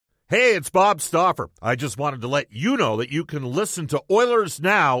Hey, it's Bob Stauffer. I just wanted to let you know that you can listen to Oilers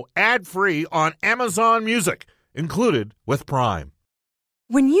Now ad-free on Amazon Music, included with Prime.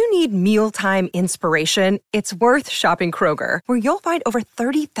 When you need mealtime inspiration, it's worth shopping Kroger, where you'll find over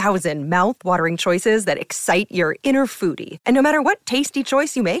 30,000 mouth-watering choices that excite your inner foodie. And no matter what tasty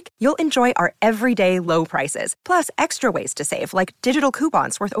choice you make, you'll enjoy our everyday low prices, plus extra ways to save, like digital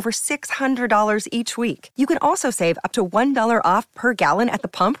coupons worth over $600 each week. You can also save up to $1 off per gallon at the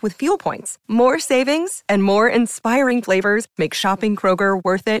pump with fuel points. More savings and more inspiring flavors make shopping Kroger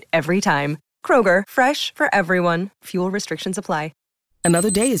worth it every time. Kroger, fresh for everyone. Fuel restrictions apply.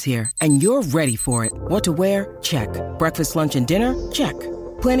 Another day is here, and you're ready for it. What to wear? Check. Breakfast, lunch, and dinner? Check.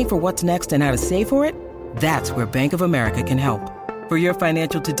 Planning for what's next and how to save for it? That's where Bank of America can help. For your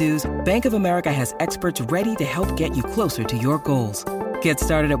financial to-dos, Bank of America has experts ready to help get you closer to your goals. Get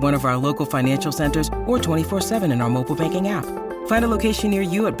started at one of our local financial centers or 24/7 in our mobile banking app. Find a location near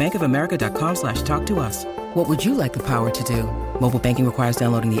you at bankofamerica.com/talktous. What would you like the power to do? Mobile banking requires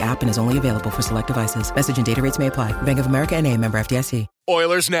downloading the app and is only available for select devices. Message and data rates may apply. Bank of America N.A., member FDIC.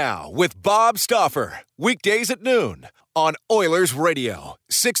 Oilers Now with Bob Stauffer. Weekdays at noon on Oilers Radio,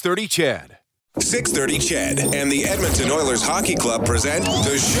 630 CHED. 630 CHED and the Edmonton Oilers Hockey Club present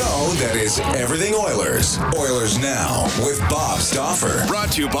the show that is everything Oilers. Oilers Now with Bob Stauffer.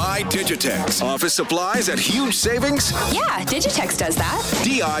 Brought to you by Digitex. Office supplies at huge savings? Yeah, Digitex does that.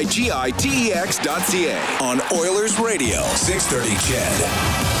 digitex.ca On Oilers Radio, 630 CHED.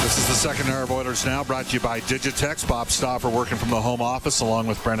 This is the second hour of Oilers Now, brought to you by Digitex. Bob Stauffer working from the home office along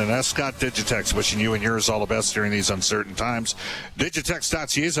with Brendan Escott. Digitex wishing you and yours all the best during these uncertain times.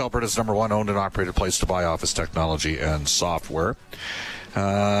 Digitex.ca is Alberta's number one owned and operated place to buy office technology and software.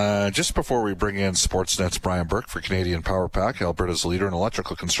 Just before we bring in Sportsnet's Brian Burke for Canadian Power Pack, Alberta's leader in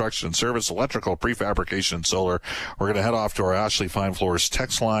electrical construction and service, electrical prefabrication and solar, we're going to head off to our Ashley Fine Floors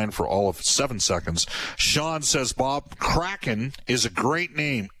text line for all of 7 seconds. Sean says, Bob, Kraken is a great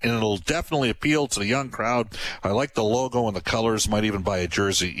name, and it'll definitely appeal to the young crowd. I like the logo and the colors. Might even buy a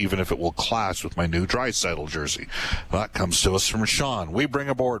jersey, even if it will clash with my new Draisaitl jersey. That comes to us from Sean. We bring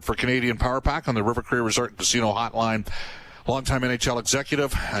aboard for Canadian Power Pack on the River Cree Resort and Casino Hotline, longtime NHL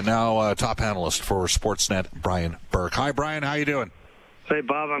executive and now top analyst for Sportsnet, Brian Burke. Hi, Brian. How you doing? Hey,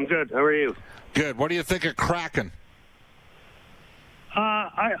 Bob. I'm good. How are you? Good. What do you think of Kraken?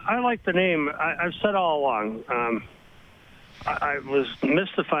 I like the name. I've said all along. I was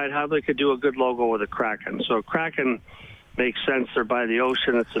mystified how they could do a good logo with a Kraken. So Kraken makes sense. They're by the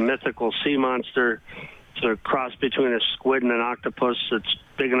ocean. It's a mythical sea monster. It's a cross between a squid and an octopus. It's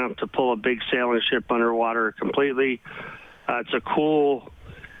big enough to pull a big sailing ship underwater completely. It's a cool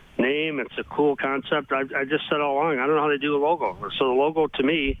name. It's a cool concept. I just said all along, I don't know how they do a logo. So the logo, to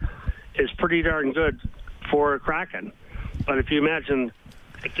me, is pretty darn good for a Kraken. But if you imagine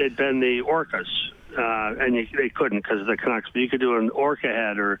if they'd been the Orcas, and they couldn't because of the Canucks, but you could do an Orca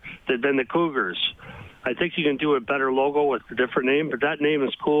head, or they'd been the Cougars. I think you can do a better logo with a different name, but that name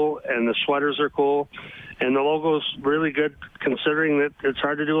is cool, and the sweaters are cool, and the logo's really good considering that it's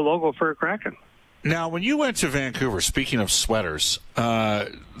hard to do a logo for a Kraken. Now, when you went to Vancouver, speaking of sweaters,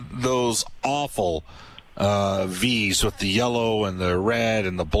 those awful V's with the yellow and the red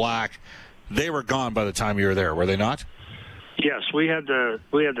and the black, they were gone by the time you were there, were they not? Yes, we had the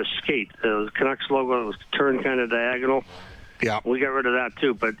skate. The Canucks logo was turned kind of diagonal. Yeah. We got rid of that,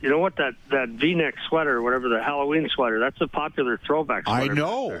 too. But you know what? That V-neck sweater, whatever, the Halloween sweater, that's a popular throwback sweater.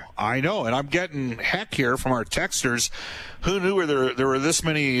 I know. And I'm getting heck here from our texters. Who knew there were this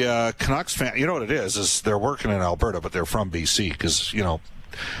many Canucks fans? You know what it is they're working in Alberta, but they're from BC because, you know,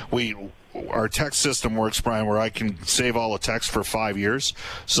 our text system works, Brian, where I can save all the text for 5 years.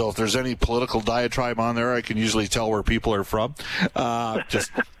 So if there's any political diatribe on there, I can usually tell where people are from. Just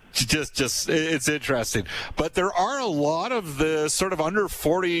it's interesting. But there are a lot of the sort of under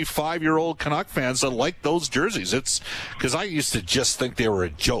 45-year-old Canuck fans that like those jerseys. It's because I used to just think they were a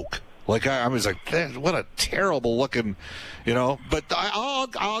joke. Like I was like, what a terrible looking, you know. But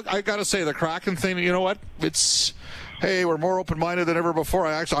I got to say the Kraken thing. You know what? It's, hey, we're more open-minded than ever before.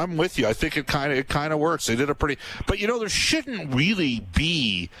 I'm with you. I think it kind of works. They did a pretty, but you know, there shouldn't really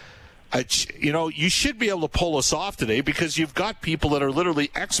be. You know, you should be able to pull us off today because you've got people that are literally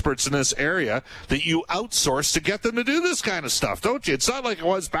experts in this area that you outsource to get them to do this kind of stuff, don't you? It's not like it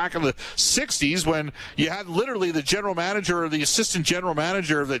was back in the 60s when you had literally the general manager or the assistant general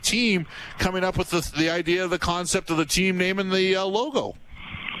manager of the team coming up with the idea of the concept of the team name and the logo.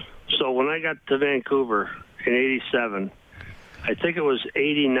 So when I got to Vancouver in 87, I think it was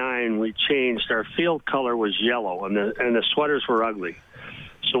 89, we changed. Our field color was yellow, and the sweaters were ugly.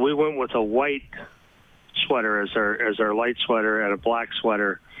 So we went with a white sweater as our light sweater and a black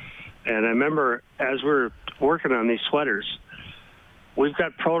sweater And I remember as we're working on these sweaters, we've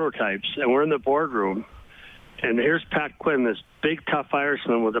got prototypes, and we're in the boardroom, and here's Pat Quinn, this big, tough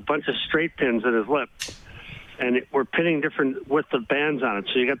Irishman with a bunch of straight pins in his lip. And we're pinning different width of bands on it.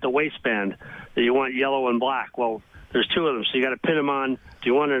 So you got the waistband that you want yellow and black. Well, there's two of them, so you got to pin them on. Do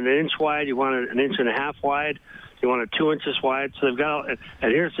you want it an inch wide? Do you want it an inch and a half wide? Do you want it 2 inches wide? So they've got, and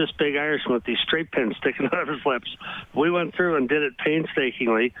here's this big Irishman with these straight pins sticking out of his lips. We went through and did it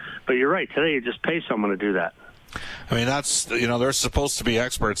painstakingly. But you're right. Today you just pay someone to do that. I mean, that's, they're supposed to be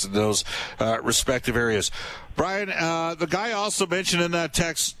experts in those respective areas. Brian, the guy also mentioned in that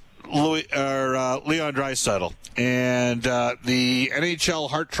text Leon Draisaitl, and the NHL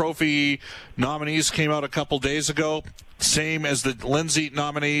Hart Trophy nominees came out a couple days ago, same as the Lindsay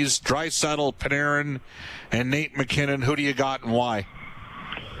nominees, Draisaitl, Panarin, and Nate McKinnon. Who do you got and why?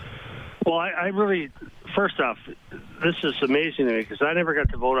 Well, I really, first off, this is amazing to me because I never got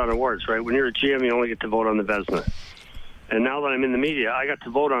to vote on awards, right? When you're a GM, you only get to vote on the Vezina. And now that I'm in the media, I got to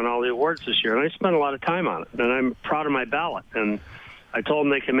vote on all the awards this year, and I spent a lot of time on it, and I'm proud of my ballot. And I told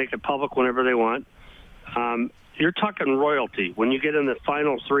them they can make it public whenever they want. You're talking royalty. When you get in the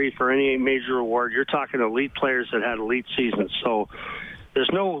final three for any major award, you're talking elite players that had elite seasons. So there's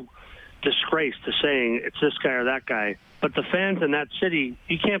no disgrace to saying it's this guy or that guy. But the fans in that city,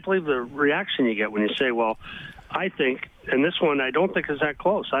 you can't believe the reaction you get when you say, well, I think, and this one I don't think is that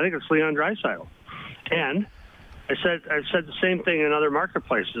close. I think it's Leon Draisaitl. And I've said the same thing in other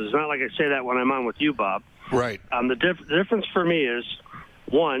marketplaces. It's not like I say that when I'm on with you, Bob. Right. The difference for me is,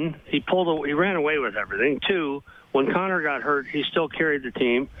 one, he ran away with everything. Two, when Connor got hurt, he still carried the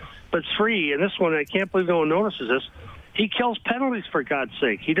team. But three, and this one, I can't believe no one notices this, he kills penalties, for God's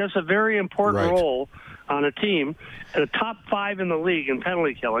sake. He does a very important role on a team, the top 5 in the league in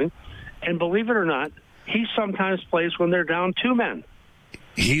penalty killing. And believe it or not, he sometimes plays when they're down 2 men.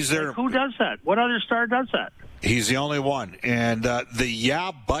 He's there. Like, who does that? What other star does that? He's the only one. And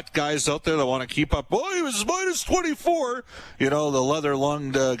the but guys out there that want to keep up, boy, he was minus 24. The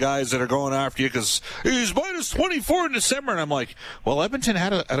leather-lunged guys that are going after you because he's minus 24 in December. And I'm like, well, Edmonton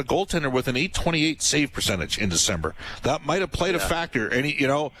had a goaltender with an .828 save percentage in December. That might have played a factor.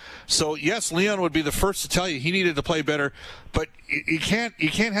 And, so, yes, Leon would be the first to tell you he needed to play better. But you can't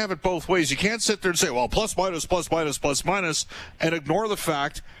have it both ways. You can't sit there and say, well, plus, minus, and ignore the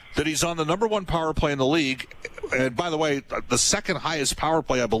fact that he's on the number 1 power play in the league. And by the way, the second highest power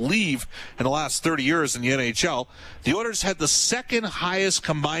play, I believe, in the last 30 years in the NHL. The Oilers had the second highest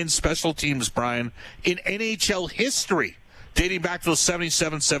combined special teams, Brian, in NHL history, dating back to the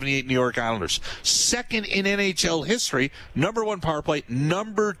 77-78 New York Islanders. Second in NHL history, number 1 power play,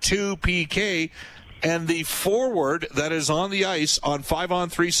 number 2 PK. And the forward that is on the ice on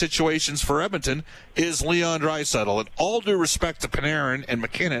 5-on-3 situations for Edmonton is Leon Draisaitl. And all due respect to Panarin and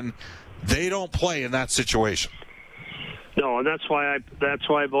McKinnon, they don't play in that situation. No, and that's why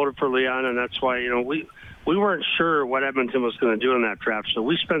I voted for Leon, and that's why we weren't sure what Edmonton was going to do in that draft, so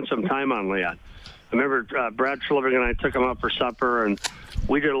we spent some time on Leon. I remember Brad Treliving and I took him out for supper, and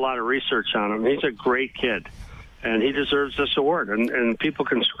we did a lot of research on him. He's a great kid. And he deserves this award. And people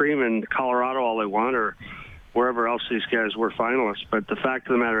can scream in Colorado all they want or wherever else these guys were finalists. But the fact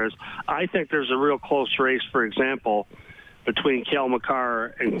of the matter is, I think there's a real close race, for example, between Cale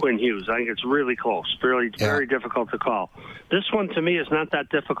Makar and Quinn Hughes. I think it's really close, very difficult to call. This one, to me, is not that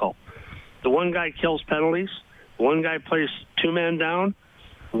difficult. The one guy kills penalties. One guy plays 2 men down.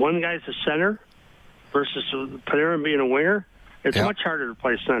 One guy's a center versus Panarin being a winger. It's much harder to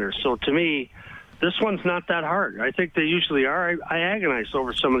play center. So to me, this one's not that hard. I think they usually are. I agonize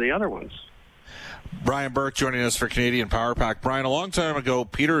over some of the other ones. Brian Burke joining us for Canadian Power Pack. Brian, a long time ago,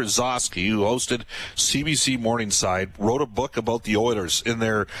 Peter Zosky, who hosted CBC Morningside, wrote a book about the Oilers in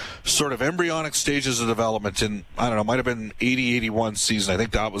their sort of embryonic stages of development in, I don't know, might have been 80-81 season. I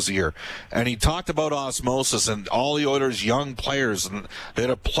think that was the year. And he talked about osmosis and all the Oilers' young players. And they had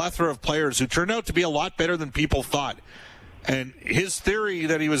a plethora of players who turned out to be a lot better than people thought. And his theory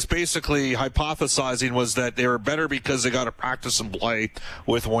that he was basically hypothesizing was that they were better because they got to practice and play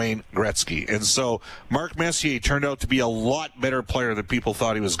with Wayne Gretzky. And so Mark Messier turned out to be a lot better player than people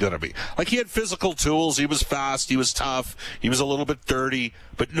thought he was going to be. Like, he had physical tools, he was fast, he was tough, he was a little bit dirty,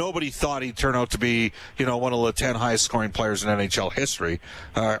 but nobody thought he'd turn out to be, one of the 10 highest scoring players in NHL history.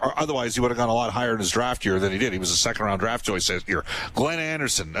 Or otherwise, he would have gone a lot higher in his draft year than he did. He was a second-round draft choice this year. Glenn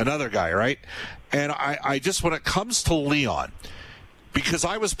Anderson, another guy, right? And I just, when it comes to Leon, because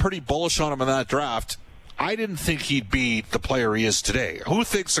I was pretty bullish on him in that draft, I didn't think he'd be the player he is today. Who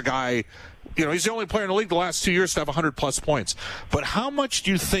thinks a guy, he's the only player in the league the last 2 years to have 100-plus points. But how much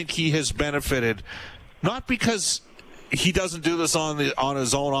do you think he has benefited, not because he doesn't do this on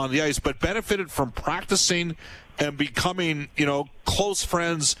his own on the ice, but benefited from practicing and becoming, close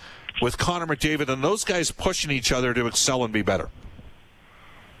friends with Connor McDavid and those guys pushing each other to excel and be better?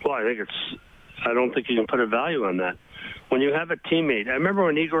 Well, I don't think you can put a value on that. When you have a teammate, I remember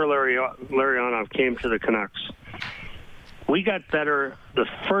when Igor Larionov came to the Canucks, we got better the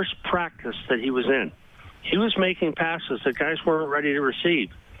first practice that he was in. He was making passes that guys weren't ready to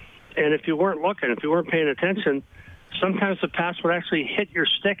receive. And if you weren't looking, if you weren't paying attention, sometimes the pass would actually hit your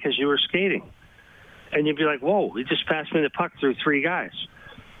stick as you were skating. And you'd be like, whoa, he just passed me the puck through three guys.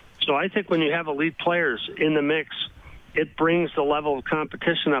 So I think when you have elite players in the mix, it brings the level of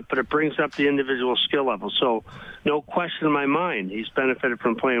competition up, but it brings up the individual skill level. So no question in my mind, he's benefited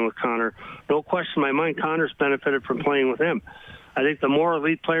from playing with Connor. No question in my mind, Connor's benefited from playing with him. I think the more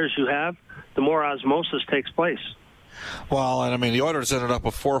elite players you have, the more osmosis takes place. Well, and I mean, the Oilers ended up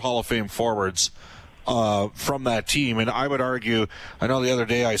with 4 Hall of Fame forwards from that team, and I would argue, I know the other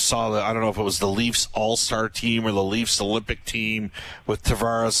day I saw I don't know if it was the Leafs All-Star team or the Leafs Olympic team with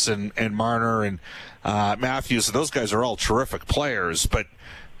Tavares and Marner and Matthews, and those guys are all terrific players, but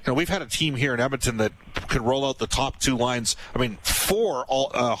we've had a team here in Edmonton that could roll out the top 2 lines. I mean, 4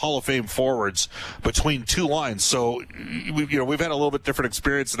 Hall of Fame forwards between 2 lines. So, we've had a little bit different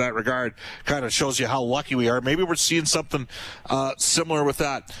experience in that regard. Kind of shows you how lucky we are. Maybe we're seeing something similar with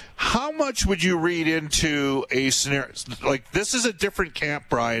that. How much would you read into a scenario like this? Is a different camp,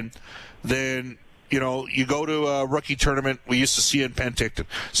 Brian, than you go to a rookie tournament. We used to see in Penticton.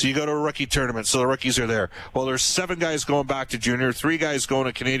 So you go to a rookie tournament, so the rookies are there. Well, there's 7 guys going back to junior, 3 guys going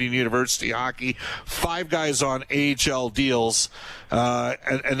to Canadian University hockey, 5 guys on AHL deals,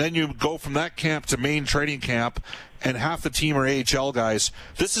 and then you go from that camp to main training camp, and half the team are AHL guys.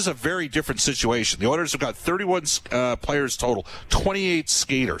 This is a very different situation. The Oilers have got 31 players total, 28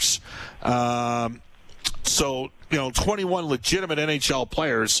 skaters. So, 21 legitimate NHL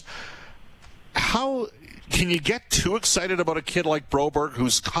players. How can you get too excited about a kid like Broberg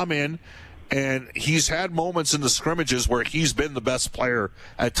who's come in and he's had moments in the scrimmages where he's been the best player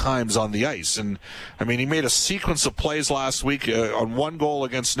at times on the ice? And, I mean, he made a sequence of plays last week on 1 goal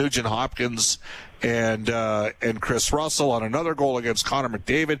against Nugent Hopkins and Chris Russell, on another goal against Connor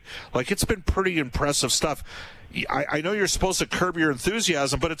McDavid. Like, it's been pretty impressive stuff. I know you're supposed to curb your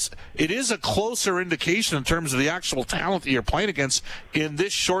enthusiasm, but it is a closer indication in terms of the actual talent that you're playing against in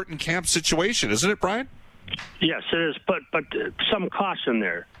this shortened camp situation, isn't it, Brian? Yes, it is, but some caution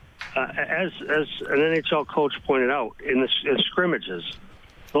there. As an NHL coach pointed out, in scrimmages,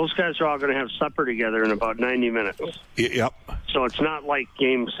 those guys are all going to have supper together in about 90 minutes. Yep. So it's not like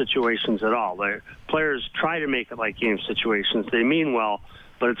game situations at all. Players try to make it like game situations. They mean well,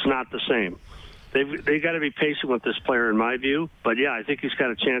 but it's not the same. They've got to be patient with this player, in my view. But, yeah, I think he's got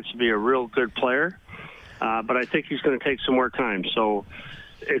a chance to be a real good player. But I think he's going to take some more time. So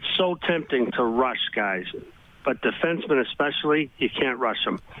it's so tempting to rush guys. But defensemen especially, you can't rush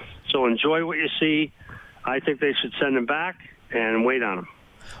them. So enjoy what you see. I think they should send him back and wait on him.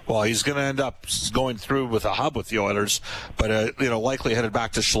 Well, he's going to end up going through with a hub with the Oilers, but likely headed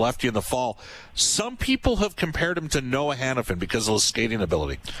back to Skellefteå in the fall. Some people have compared him to Noah Hanifin because of his skating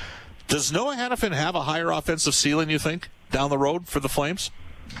ability. Does Noah Hanifin have a higher offensive ceiling, you think, down the road for the Flames?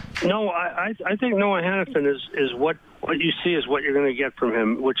 No, I think Noah Hanifin is what you see is what you're going to get from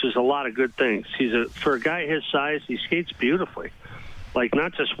him, which is a lot of good things. For a guy his size, he skates beautifully. Like,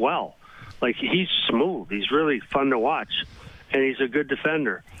 not just well. Like, he's smooth. He's really fun to watch, and he's a good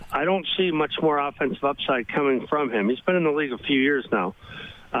defender. I don't see much more offensive upside coming from him. He's been in the league a few years now.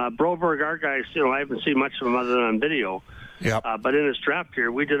 Broberg, our guys, I haven't seen much of him other than on video. Yep. But in his draft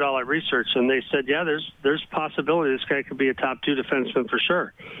year, we did all our research, and they said, yeah, there's possibility this guy could be a top 2 defenseman for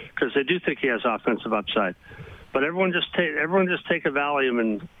sure, because they do think he has offensive upside. But everyone just take a Valium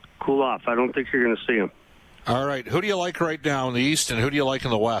and cool off. I don't think you're going to see him. All right. Who do you like right now in the East, and who do you like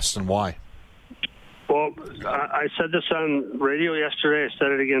in the West, and why? Well, I said this on radio yesterday. I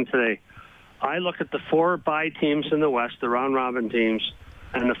said it again today. I look at the 4 bye teams in the West, the round-robin teams,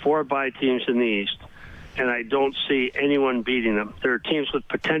 and the 4 bye teams in the East, and I don't see anyone beating them. There are teams with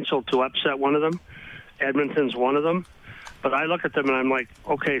potential to upset one of them. Edmonton's one of them. But I look at them and I'm like,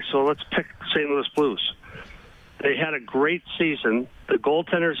 okay, so let's pick St. Louis Blues. They had a great season. The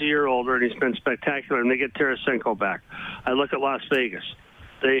goaltender's a year older, and he's been spectacular, and they get Tarasenko back. I look at Las Vegas.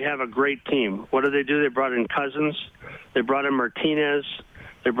 They have a great team. What do? They brought in Cousins. They brought in Martinez.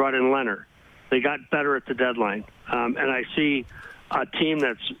 They brought in Leonard. They got better at the deadline. And I see a team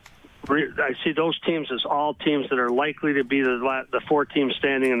I see those teams as all teams that are likely to be the 4 teams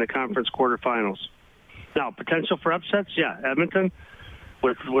standing in the conference quarterfinals. Now, potential for upsets, yeah. Edmonton,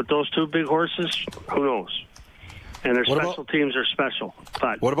 with those 2 big horses, who knows? and their special teams are special.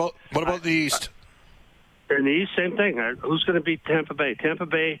 But what about the East? In the East, same thing. Who's going to beat Tampa Bay? Tampa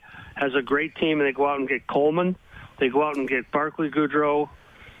Bay has a great team, and they go out and get Coleman. They go out and get Barclay Goodrow,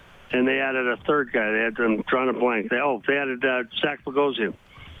 and they added a third guy. They had drawn a blank. They added Zach Bogosian.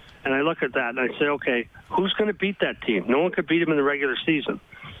 And I look at that, and I say, okay, who's going to beat that team? No one could beat them in the regular season.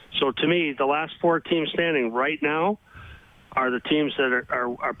 So to me, the last 4 teams standing right now are the teams that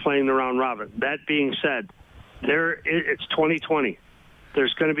are playing the round robin. That being said, it's 2020.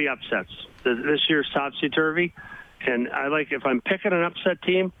 There's going to be upsets. This year's topsy-turvy, and if I'm picking an upset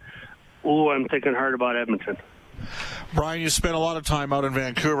team, I'm thinking hard about Edmonton. Brian, you spent a lot of time out in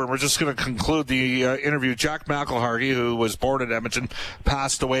Vancouver, and we're just going to conclude the interview. Jack McElhargy, who was born in Edmonton,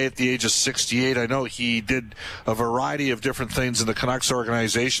 passed away at the age of 68. I know he did a variety of different things in the Canucks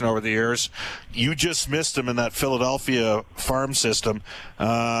organization over the years. You just missed him in that Philadelphia farm system,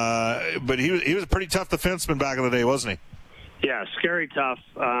 but he was a pretty tough defenseman back in the day, wasn't he? Yeah, scary tough,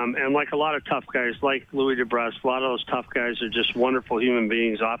 and like a lot of tough guys, like Louis DeBrusk, a lot of those tough guys are just wonderful human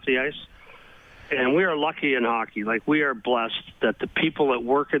beings off the ice. And we are lucky in hockey. We are blessed that the people that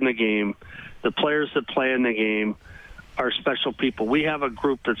work in the game, the players that play in the game, are special people. We have a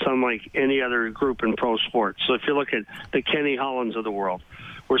group that's unlike any other group in pro sports. So if you look at the Kenny Hollands of the world,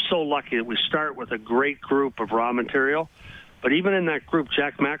 we're so lucky that we start with a great group of raw material. But even in that group,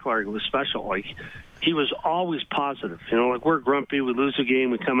 Jack McElhargy was special. He was always positive. We're grumpy, we lose a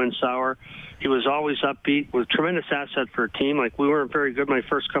game, we come in sour. He was always upbeat, was a tremendous asset for a team. We weren't very good my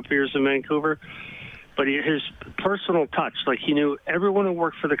first couple years in Vancouver, but his personal touch, he knew everyone who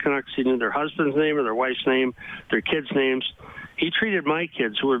worked for the Canucks. He knew their husband's name or their wife's name, their kids' names. He treated my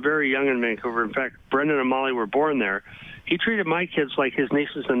kids, who were very young in Vancouver. In fact, Brendan and Molly were born there. He treated my kids like his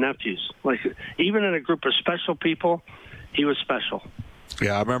nieces and nephews. Even in a group of special people, he was special.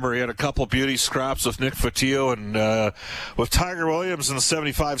 Yeah, I remember he had a couple beauty scraps with Nick Fotiu and with Tiger Williams in the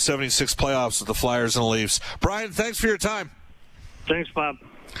 75-76 playoffs with the Flyers and the Leafs. Brian, thanks for your time. Thanks, Bob.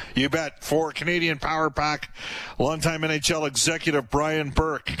 You bet. For Canadian Power Pack, longtime NHL executive Brian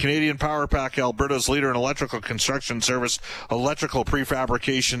Burke. Canadian Power Pack, Alberta's leader in electrical construction service, electrical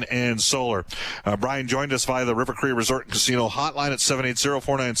prefabrication, and solar. Brian joined us via the River Cree Resort and Casino hotline at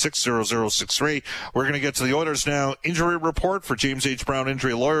 780-496-0063. We're going to get to the Oilers now. Injury report for James H. Brown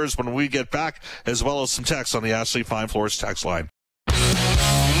Injury Lawyers when we get back, as well as some text on the Ashley Fine Floors text line.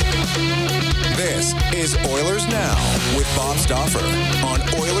 This is Oilers Now with Bob Stauffer on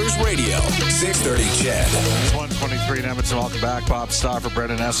Oilers Radio, 630 CHED. It's 1:23 in Edmonton. Welcome back. Bob Stauffer,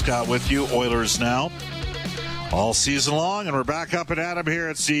 Brendan Escott with you. Oilers Now all season long, and we're back up and at 'em here.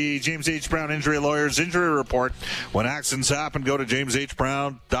 It's the James H. Brown Injury Lawyers Injury Report. When accidents happen, go to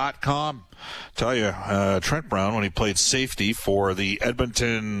jameshbrown.com. Tell you, Trent Brown, when he played safety for the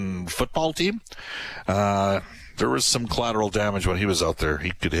Edmonton football team, there was some collateral damage when he was out there. He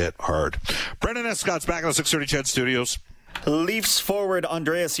could hit hard. Brendan Escott's back in the 630 CHED studios. Leafs forward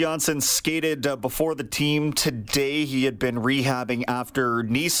Andreas Johnsson skated before the team today. He had been rehabbing after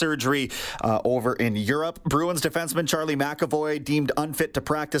knee surgery over in Europe. Bruins defenseman Charlie McAvoy deemed unfit to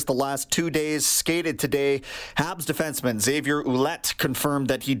practice the last 2 days, skated today. Habs defenseman Xavier Ouellette confirmed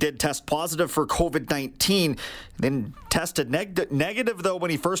that he did test positive for COVID-19, then tested negative, though, when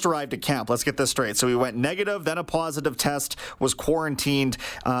he first arrived at camp. Let's get this straight. So he went negative, then a positive test, was quarantined,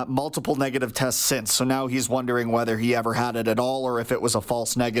 multiple negative tests since. So now he's wondering whether he ever had it at all or if it was a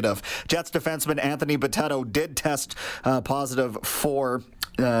false negative. Jets defenseman Anthony Bitetto did test positive for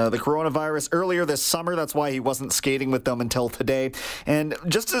the coronavirus earlier this summer. That's why he wasn't skating with them until today. And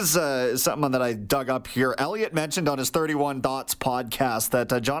just as something that I dug up here, Elliott mentioned on his 31 Thoughts podcast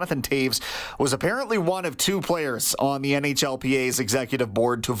that Jonathan Toews was apparently one of 2 players on the NHLPA's executive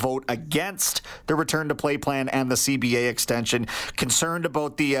board to vote against the return to play plan and the CBA extension, concerned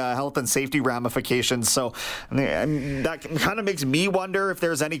about the health and safety ramifications. So that kind of makes me wonder if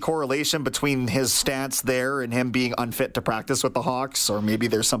there's any correlation between his stance there and him being unfit to practice with the Hawks, or maybe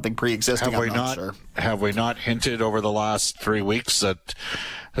there's something pre-existing. I'm not sure. Have we not hinted over the last 3 weeks that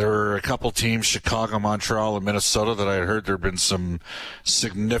there were a couple teams, Chicago, Montreal, and Minnesota, that I heard there have been some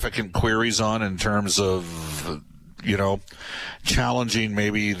significant queries on in terms of, challenging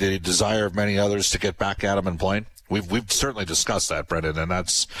maybe the desire of many others to get back at them and playing? We've certainly discussed that, Brendan, and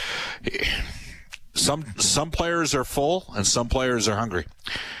that's some players are full and some players are hungry.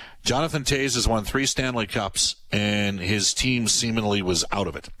 Jonathan Toews has won 3 Stanley Cups, and his team seemingly was out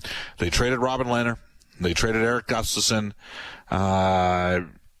of it. They traded Robin Lehner. They traded Eric Gustafsson.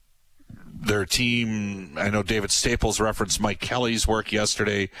 Their team, I know David Staples referenced Mike Kelly's work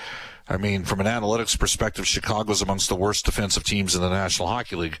yesterday. I mean, from an analytics perspective, Chicago's amongst the worst defensive teams in the National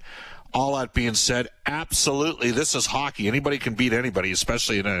Hockey League. All that being said, absolutely, this is hockey. Anybody can beat anybody,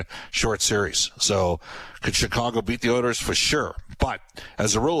 especially in a short series. So could Chicago beat the Oilers? For sure. But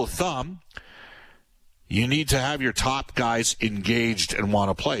as a rule of thumb, you need to have your top guys engaged and want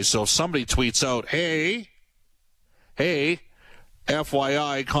to play. So if somebody tweets out, hey,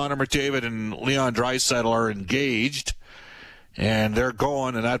 FYI, Connor McDavid and Leon Draisaitl are engaged, and they're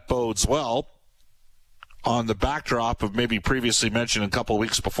going, and that bodes well, on the backdrop of maybe previously mentioned a couple of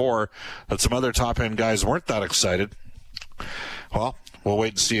weeks before that some other top-end guys weren't that excited. Well, we'll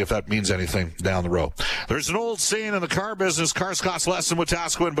wait and see if that means anything down the road. There's an old saying in the car business, cars cost less than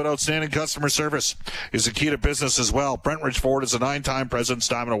Wetaskiwin, but outstanding customer service is the key to business as well. Brentridge Ford is a 9-time President's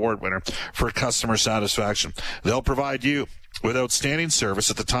Diamond Award winner for customer satisfaction. They'll provide you with outstanding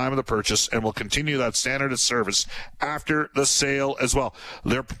service at the time of the purchase and will continue that standard of service after the sale as well.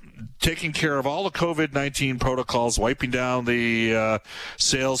 They're taking care of all the COVID-19 protocols, wiping down the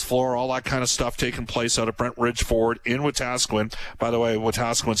sales floor, all that kind of stuff taking place out of Brentridge Ford in Wetaskiwin. By the way,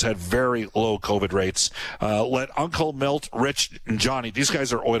 Wetaskiwin's had very low COVID rates. Let Uncle Milt, Rich, and Johnny, these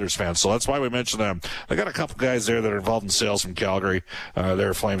guys are Oilers fans, so that's why we mentioned them. They got a couple guys there that are involved in sales from Calgary.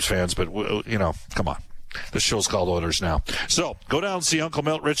 They're Flames fans, but, come on. This show's called Oilers Now. So go down and see Uncle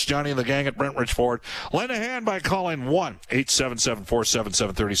Milt, Rich, Johnny, and the gang at Brentridge Ford. Lend a hand by calling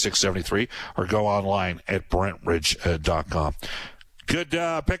 1-877-477-3673 or go online at brentridge.com. Good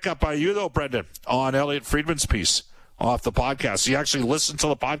pickup by you, though, Brendan, on Elliot Friedman's piece off the podcast. You actually listened to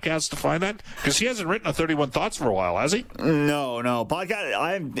the podcast to find that? Because he hasn't written a 31 Thoughts for a while, has he? No. Podcast.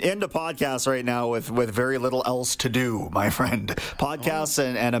 I'm into podcasts right now with very little else to do, my friend. Podcasts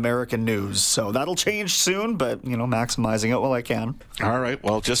and American news. So that'll change soon, but, maximizing it while I can. All right.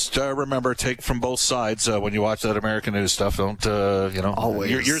 Well, just remember, take from both sides when you watch that American news stuff. Don't, Always.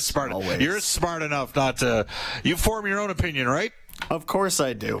 You're smart. Always. You're smart enough not to. You form your own opinion, right? Of course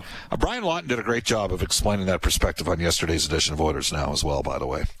I do. Brian Lawton did a great job of explaining that perspective on yesterday's edition of Oilers Now as well, by the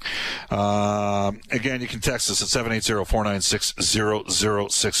way. Again, you can text us at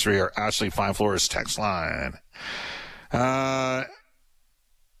 780-496-0063 or Ashley Fine Floors text line.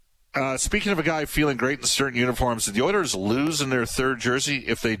 Speaking of a guy feeling great in certain uniforms, did the Oilers lose in their third jersey?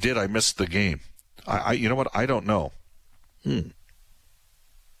 If they did, I missed the game. You know what? I don't know.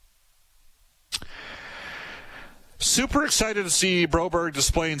 Super excited to see Broberg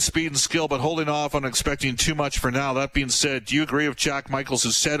displaying speed and skill, but holding off on expecting too much for now. That being said, do you agree with Jack Michaels, who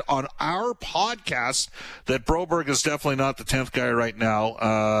said on our podcast that Broberg is definitely not the 10th guy right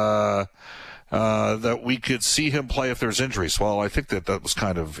now, that we could see him play if there's injuries? Well, I think that was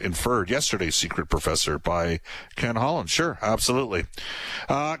kind of inferred yesterday's Secret Professor by Ken Holland. Sure, absolutely.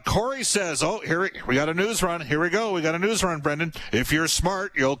 Corey says, here we got a news run. Here we go. We got a news run, Brendan. If you're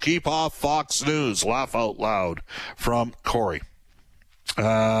smart, you'll keep off Fox News. Laugh out loud from Corey.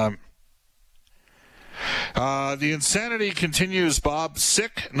 The insanity continues, Bob.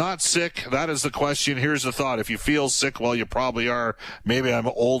 Sick, not sick? That is the question. Here's the thought. If you feel sick, well, you probably are. Maybe I'm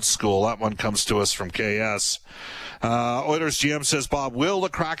old school. That one comes to us from KS. Oilers GM says, Bob, will the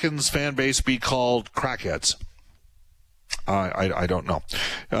Kraken's fan base be called crackheads? I don't know.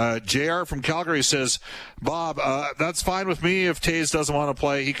 JR from Calgary says, Bob, that's fine with me if Taves doesn't want to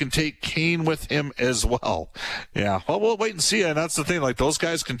play. He can take Kane with him as well. Yeah, well, we'll wait and see. And that's the thing. Like, those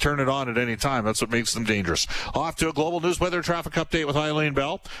guys can turn it on at any time. That's what makes them dangerous. Off to a global news weather traffic update with Eileen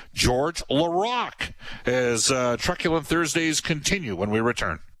Bell. George LaRocque as Truculent Thursdays continue when we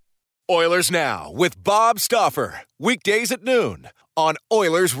return. Oilers Now with Bob Stauffer. Weekdays at noon on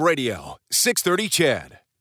Oilers Radio, 630 CHED.